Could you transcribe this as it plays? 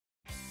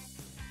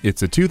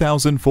It's a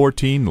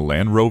 2014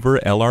 Land Rover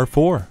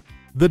LR4.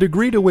 The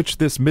degree to which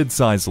this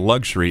midsize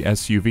luxury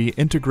SUV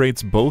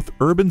integrates both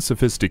urban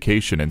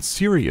sophistication and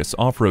serious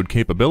off-road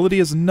capability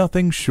is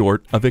nothing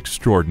short of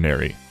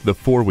extraordinary. The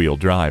four-wheel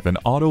drive and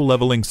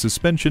auto-leveling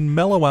suspension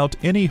mellow out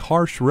any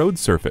harsh road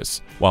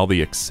surface, while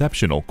the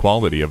exceptional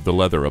quality of the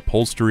leather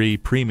upholstery,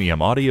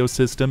 premium audio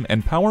system,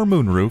 and power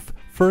moonroof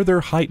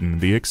further heighten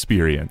the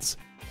experience.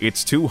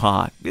 It's too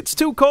hot, it's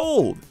too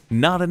cold.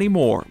 Not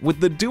anymore with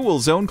the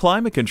dual-zone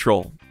climate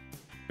control.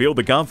 Feel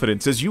the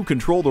confidence as you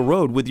control the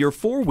road with your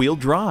four-wheel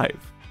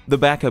drive. The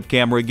backup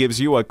camera gives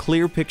you a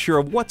clear picture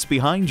of what's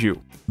behind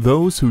you.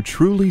 Those who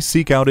truly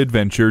seek out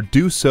adventure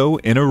do so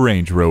in a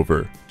Range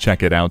Rover.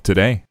 Check it out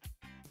today.